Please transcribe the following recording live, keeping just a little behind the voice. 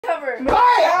cover.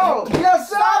 Right. Yes,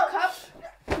 sir. Stop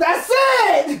That's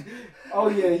it. Oh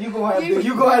yeah, you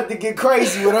gonna have to get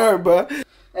crazy with her, bro.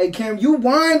 Hey Kim, you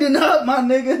winding up, my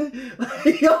nigga.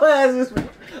 Your ass is.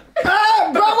 Ah,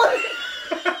 bro.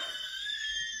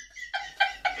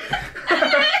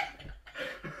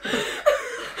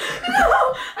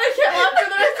 I can't laugh for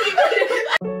the rest of the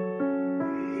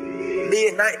video.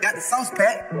 Midnight, got the sauce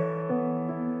pack.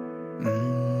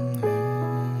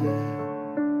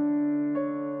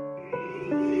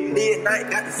 Midnight,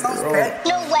 got the sauce pack.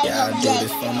 Yeah, I do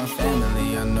this for my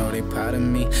family. I know they proud of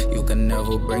me. You can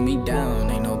never bring me down.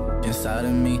 Ain't no inside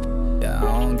of me. Yeah, I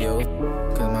don't give a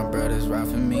cause my brothers ride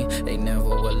for me. They never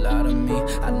would lie to me.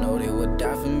 I know they would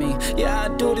die for me. Yeah, I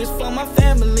do this for my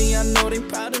family. I know they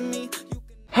proud of me.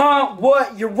 Huh?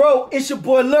 What? You wrote? It's your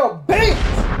boy Lil Beats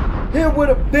here with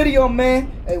a video,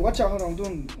 man. Hey, watch out. Hold on. I'm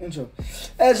doing the intro.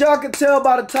 As y'all can tell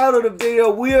by the title of the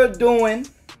video, we are doing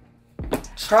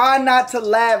Try Not to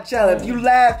Laugh challenge. If you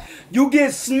laugh, you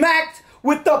get smacked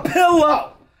with the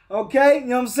pillow. Okay? You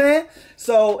know what I'm saying?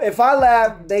 So if I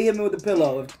laugh, they hit me with the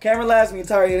pillow. If Cameron laughs, me and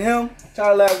Tyra hit him.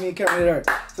 Tyra laughs, me and Cameron hit her.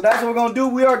 So that's what we're gonna do.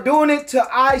 We are doing it to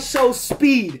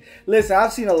Ishowspeed. Listen,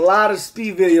 I've seen a lot of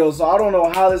speed videos, so I don't know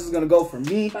how this is gonna go for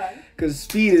me. Because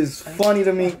speed is funny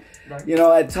to me, you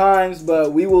know, at times,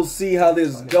 but we will see how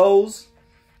this goes.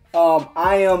 I'm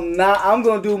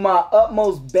gonna do my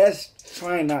utmost best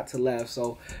trying not to laugh,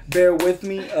 so bear with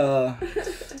me.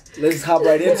 Let's hop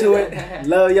right into it.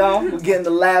 Love y'all. We're getting the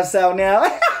laughs out now.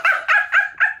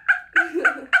 I'm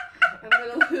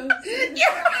gonna lose.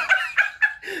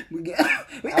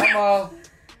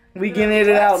 We getting it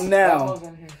out now.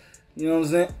 You know what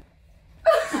I'm saying?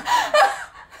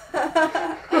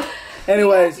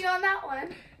 Anyways. You on that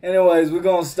one. Anyways, we're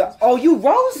gonna stop. Oh, you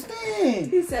roasting?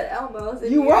 He said Elmo's.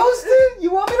 You roasting?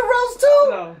 You want me to roast too?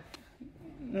 No.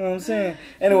 You know what I'm saying?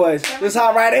 Anyways, let's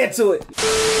hop right into it.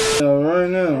 Right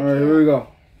now. All right, here we go.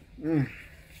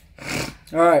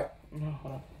 All right.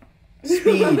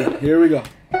 Speed. Here we go.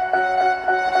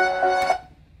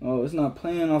 Oh, it's not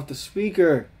playing off the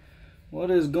speaker. What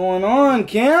is going on,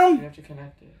 Cam? You have to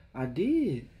connect it. I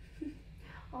did.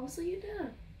 Oh, so you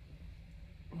did.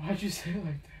 Why'd you say it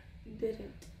like that? You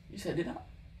didn't. You said did not.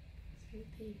 Same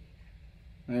thing.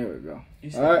 There we go.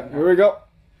 You All right, here we go.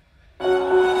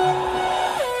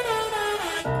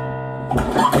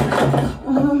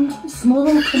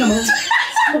 Smooth criminal.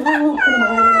 Smooth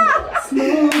criminal.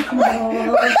 Smooth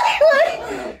criminal.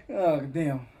 Oh,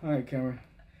 damn. All right, Cameron.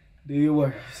 Do your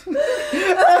worst. Bro,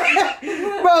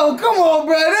 come on,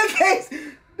 bro.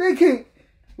 They can't.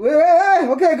 Wait.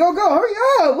 Okay, go. Hurry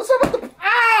up. What's up with the...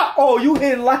 Ah! Oh, you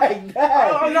hit like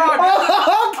that. Oh, no.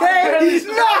 Oh, okay.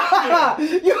 Nah.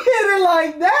 You hit it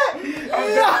like that?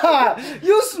 Nah.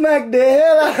 You smacked the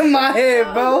hell out of my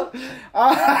head, bro.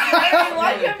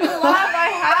 Why do you have to laugh? I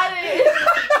had it.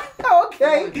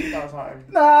 Okay. That was hard.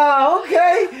 Nah,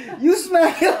 okay. You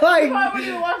smacked it like... Why were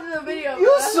you watching the video?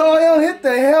 You saw him hit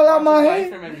the hell out of my head.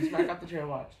 Smack out the chair,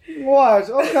 watch. Watch,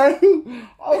 okay.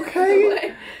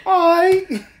 Okay. Alright.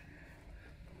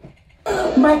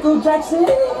 Michael Jackson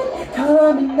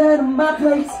coming out of my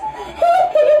place.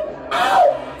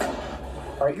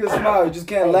 Alright, good smile. You just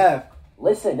can't laugh.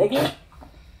 Listen, nigga.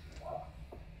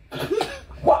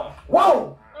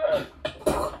 Whoa!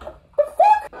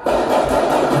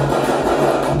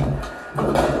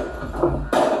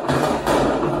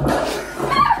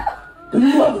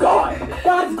 You love God.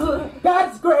 God's good.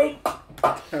 God's great.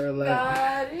 Tyra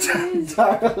laugh. God is.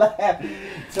 Tyra laugh.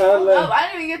 Tyra Oh, laugh.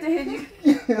 I didn't even get to hit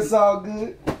you. It's all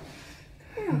good.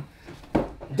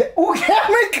 Oh,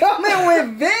 Cameron coming with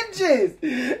vengeance.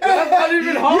 That's not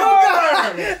even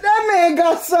hard. That man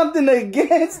got something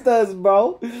against us,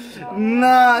 bro.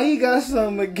 Nah, he got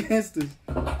something against us.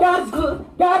 God's good.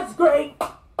 God's great.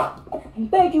 And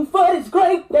thank you for this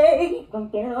great day.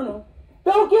 Don't get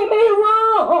me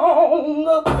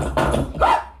wrong.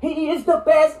 He is the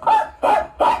best.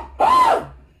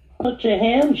 Put your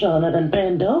hands on it and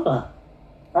bend over.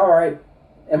 All right.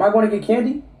 Am I going to get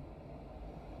candy?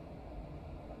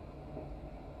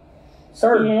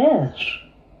 Sir. Yes.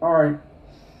 All right.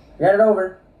 Got it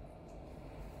over.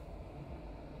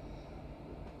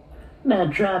 Now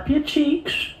drop your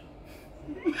cheeks.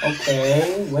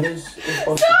 Okay. What is this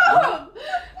supposed to Stop!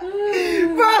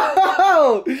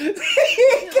 Bro!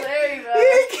 Larry, bro.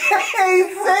 He can't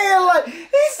say it like...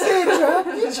 He said drop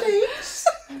your cheeks.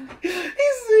 He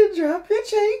said drop your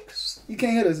cheeks. You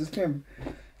can't hit us, it's Cameron.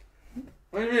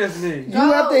 What do you mean it's me? You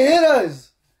have to hit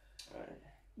us.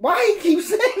 Why he keep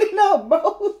saying it up,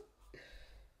 bro?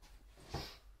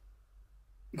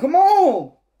 Come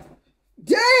on.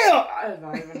 Damn. That is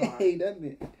not even hard. Hey, that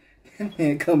That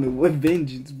man coming with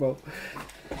vengeance, bro.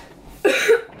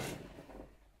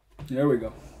 There we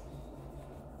go.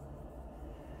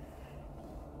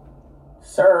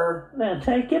 Sir. Now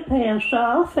take your pants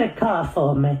off and cough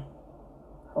for me.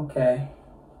 Okay.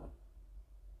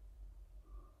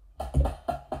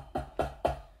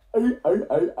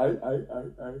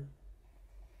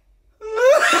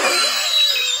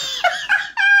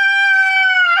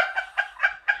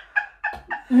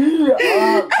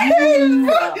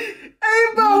 Hey,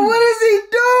 bro, what is he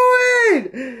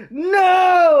doing?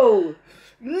 No!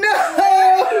 No!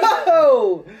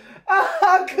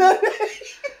 I couldn't.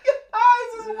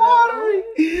 Eyes is watering.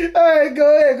 All right,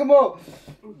 go ahead. Come on.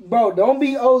 Bro, don't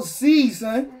be OC,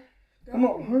 son. Come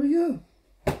on, hurry up.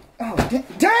 Oh,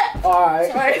 damn. All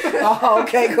right. Oh,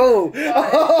 okay, cool.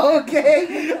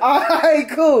 Okay. All right,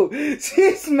 cool.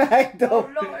 She smacked though.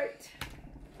 Oh, Lord.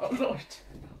 Oh,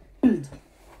 Lord.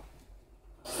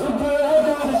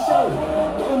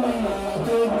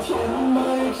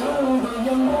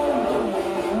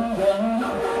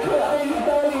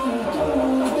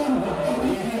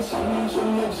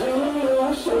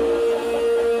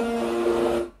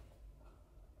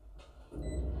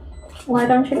 Why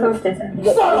don't you go visit?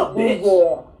 Shut up,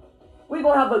 bitch! We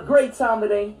gonna have a great time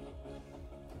today.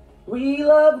 We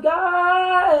love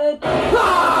God.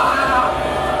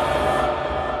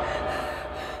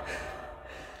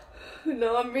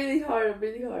 No, I'm really hard. I'm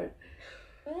really hard.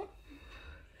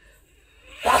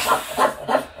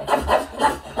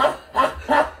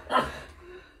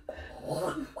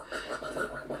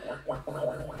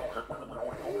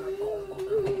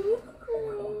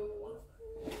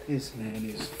 This man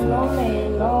is. No me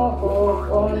enojo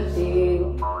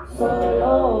contigo,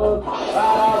 solo.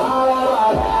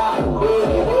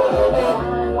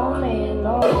 No me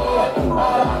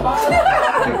enojo.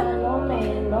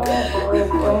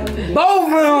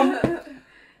 Both of them.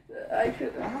 I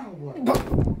could.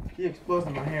 He exploded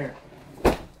in my hair.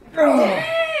 Dang,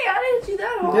 I didn't hit you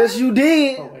that hard. Yes, you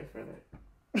did. Oh, wait for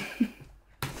that.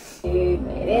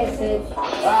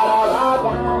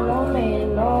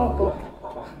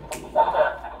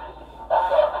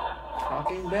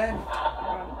 Talking bad.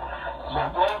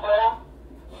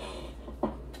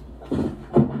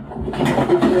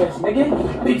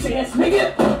 Bitch ass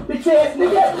nigga, bitch ass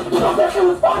nigga, you thought that shit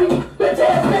was funny, bitch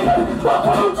ass nigga, fuck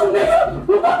with you nigga,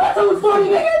 you thought that shit was funny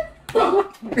nigga.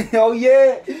 Oh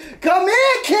yeah. Come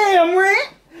here, Cameron.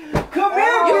 Come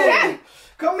here, You big. can't.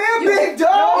 Come here, You- big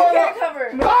dog. You can't cover.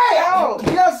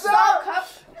 Bam. Yes, sir. Stop, cup.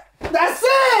 That's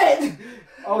it.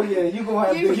 Oh yeah, you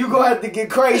gonna have to get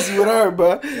crazy with her,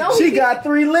 bro. No, She he- got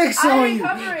 3 licks I on didn't you.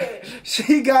 cover it.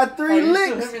 She got 3 You still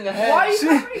licks. hit me in the head. Why are you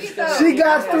covering it though? She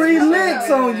got 3 licks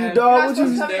on you, dog. What you?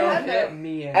 You're Still not hit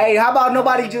me in. Hey, how about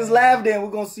nobody just laugh then?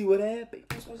 We're gonna see what happens.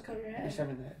 You're supposed to cover your You head. said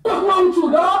that. What's wrong with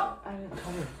you, dog? I didn't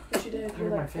cover. But you did. Cover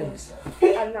my face.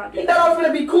 I'm not. You thought I was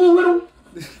gonna be cool with him?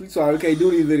 We sorry, we can't do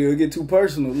these videos. It get too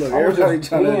personal. Look, everybody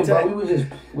trying to attack.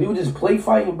 We were just play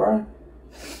fighting, bro.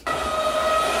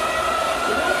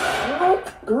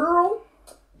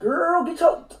 Girl, get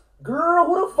your girl.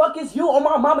 Who the fuck is you? Oh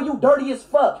my mama, you dirty as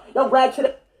fuck. Yo,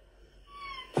 ratchet.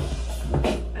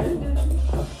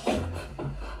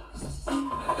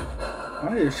 I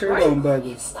hear your shirt on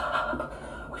backwards. Stop.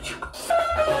 What you?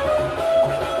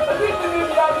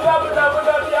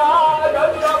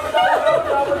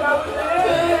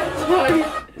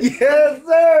 Yes,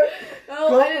 sir.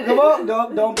 No, I didn't. Come on,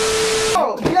 don't.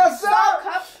 Oh, yes, Stop, sir.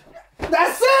 cup.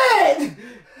 That's it.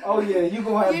 Oh yeah, you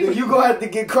gonna have to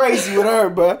get crazy with her,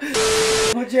 bro.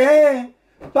 Put your hand.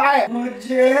 Bye. Put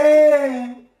your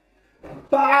hand.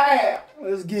 Bye.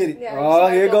 Let's get it. Yeah, Oh,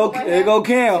 so here I go don't put my Cam.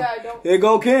 hand- Yeah, I don't Here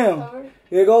go Cam. cover.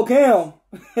 Here go Cam.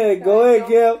 Hey, go ahead,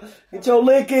 Cam. Get your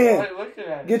lick in. Wait, look at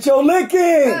that. Get your lick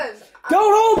in. Because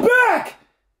Don't hold back.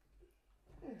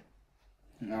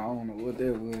 No, I don't know what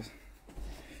that was.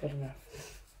 Good enough.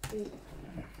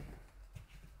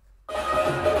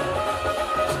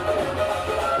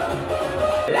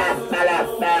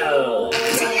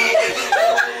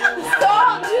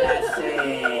 Stop, dude.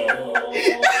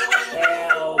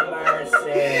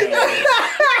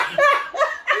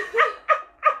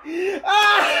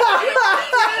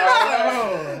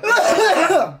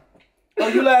 Oh,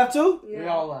 you laugh too? We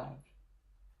all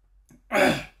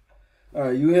laughed. All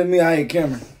right, you hit me. I hit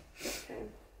Cameron.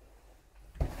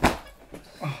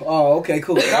 Oh, okay,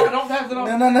 cool. No, don't pass it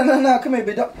on. No. Come here,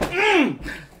 big dog. I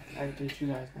have to hit you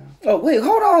guys now. Oh, wait,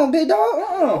 hold on, big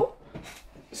dog.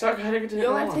 Suck, I didn't get to You hit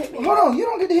don't no have to one. hit me. Hold on, you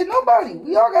don't get to hit nobody.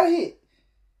 We all got hit.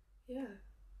 Yeah.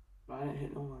 I didn't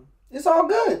hit no one. It's all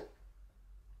good.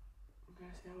 Okay,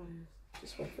 see how it is.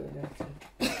 Just wait for the next one.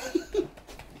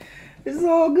 It's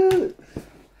all good.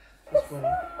 Just way.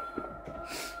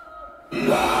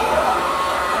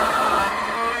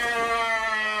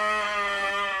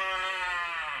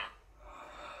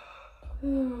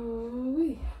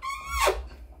 Ooh-wee.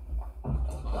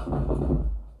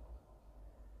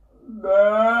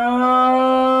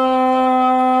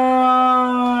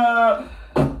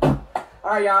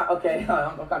 Alright, y'all. Okay,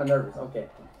 I'm kind of nervous. Okay.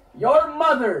 Your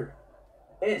mother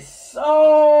is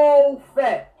so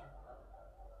fat.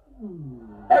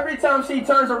 Every time she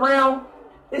turns around,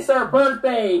 it's her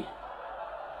birthday.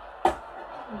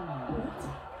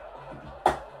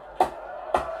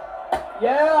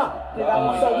 Yeah. Dude, that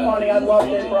was so funny. I loved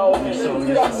it, bro.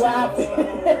 Dude, I'm laughing.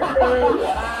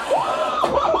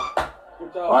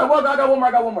 Alright, well, I got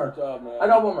one more. Good job, man. I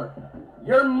got one more.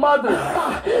 Your mother.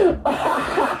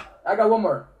 I got one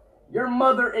more. Your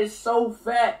mother is so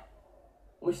fat.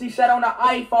 When she sat on the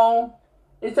iPhone,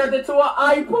 it turned into an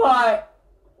iPod.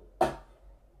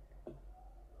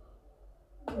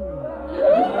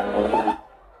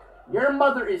 Your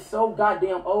mother is so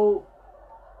goddamn old.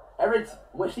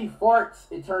 When she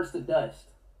farts, it turns to dust.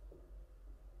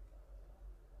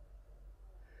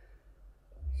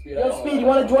 Yo, Speed, you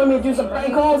want to join me and do some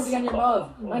prank calls? On your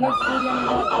mom. Why not Speedy on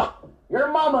your mom?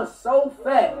 Your mama's so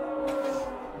fat.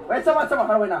 Wait, tell me. Hold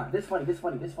on, wait, nah. This funny. No,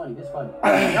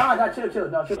 chill.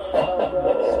 No, chill.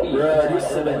 Bro, you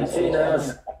 17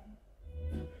 ass.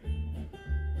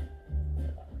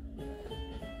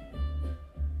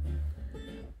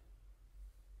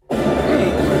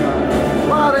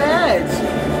 Wow, the ads.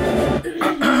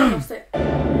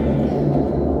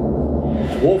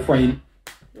 Wolfrain.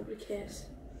 Nobody cares.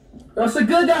 That's a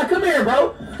good guy. Come here,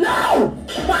 bro. No!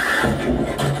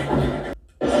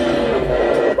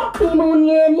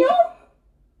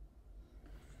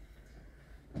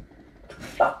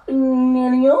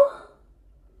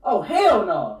 Oh, hell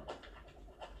no.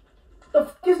 The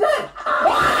fuck is that?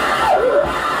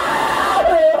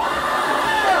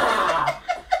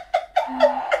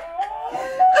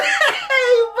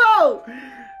 Hey, bro.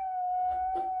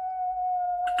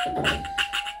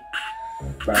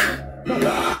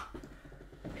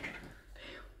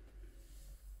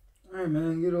 Alright,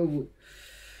 man, get over it.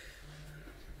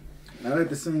 Not at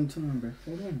the same time, bro.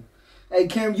 Hold on. Hey,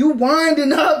 Cam, you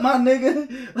winding up, my nigga.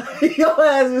 Your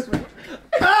ass is...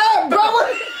 Ah, bro!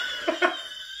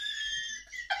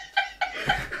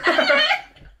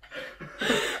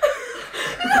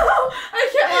 I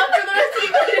can't laugh for the rest of the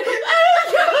video.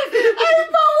 Hey,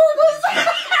 bro, what was that?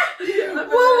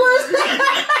 What was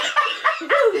that?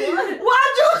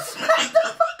 Why'd you smack the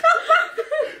fuck out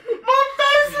my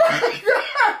face like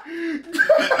that?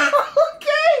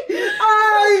 Okay.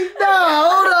 Alright, no,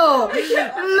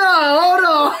 hold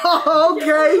on.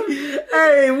 Okay.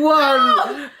 Hey, one.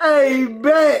 Hey,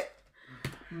 bet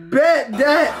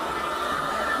that.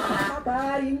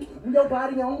 Your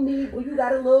body on me. Well, you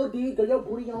got a little D. Got your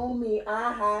booty on me.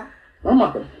 I'm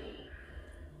not gonna.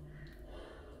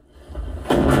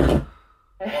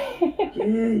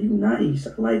 Yeah, you nice. I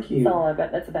like you. That's all I've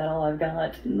got. That's about all I've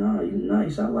got. No, you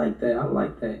nice. I like that. I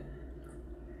like that.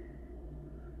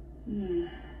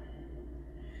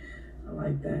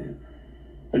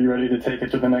 Are you ready to take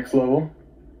it to the next level?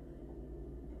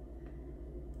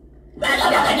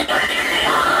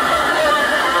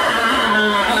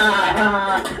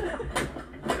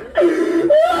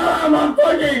 I'm a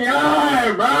fucking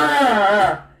guy, bro.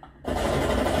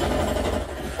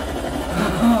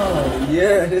 Oh,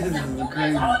 yeah, this is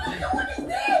crazy.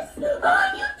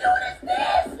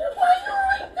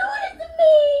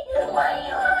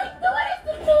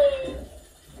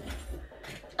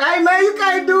 Hey, man, you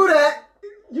can't do that.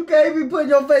 You can't be putting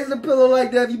your face in a pillow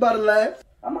like that if you about to laugh.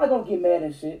 I'm not gonna get mad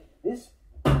and shit. This.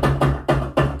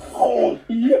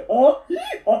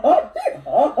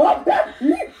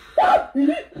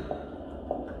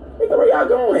 Nigga, where y'all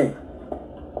going?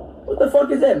 What the fuck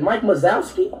is that? Mike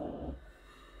Mazowski?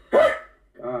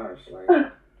 Gosh,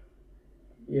 like,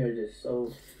 you're just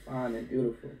so fine and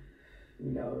beautiful.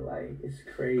 You know, like, it's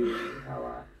crazy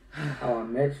how I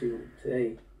met you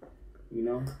today. You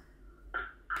know?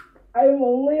 I'm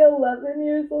only 11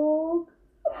 years old.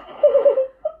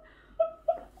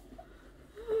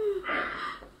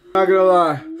 Not gonna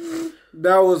lie,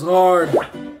 that was hard.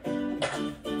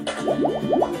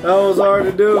 That was hard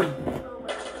to do.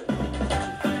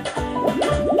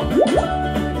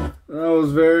 That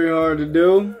was very hard to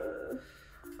do.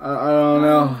 I don't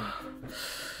know.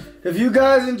 If you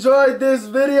guys enjoyed this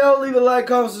video, leave a like,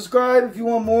 comment, subscribe. If you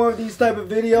want more of these type of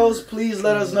videos, please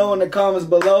let us know in the comments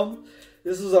below.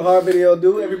 This was a hard video to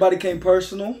do. Everybody came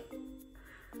personal.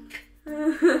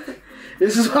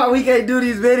 This is why we can't do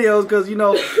these videos, because, you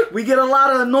know, we get a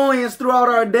lot of annoyance throughout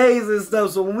our days and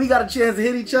stuff. So when we got a chance to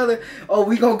hit each other, oh,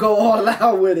 we gonna go all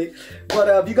out with it. But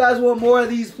if you guys want more of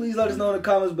these, please let us know in the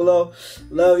comments below.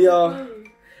 Love y'all.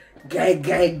 Gang,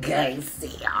 gang, gang.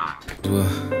 See y'all.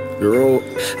 You're old.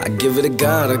 I give it to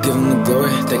God, I give him the glory.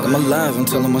 Think I'm alive, I'm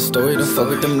telling my story. Don't fuck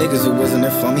with them niggas who wasn't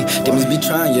there for me. Demons be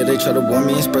trying, yeah, they try to warn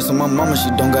me. Expressing my mama, she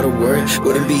don't gotta worry.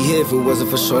 Wouldn't be here if it wasn't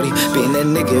for shorty. Being that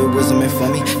nigga, it wasn't meant for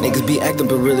me. Niggas be acting,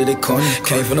 but really they corny.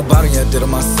 Came from the bottom, yeah, I did it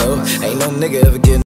myself. Ain't no nigga ever getting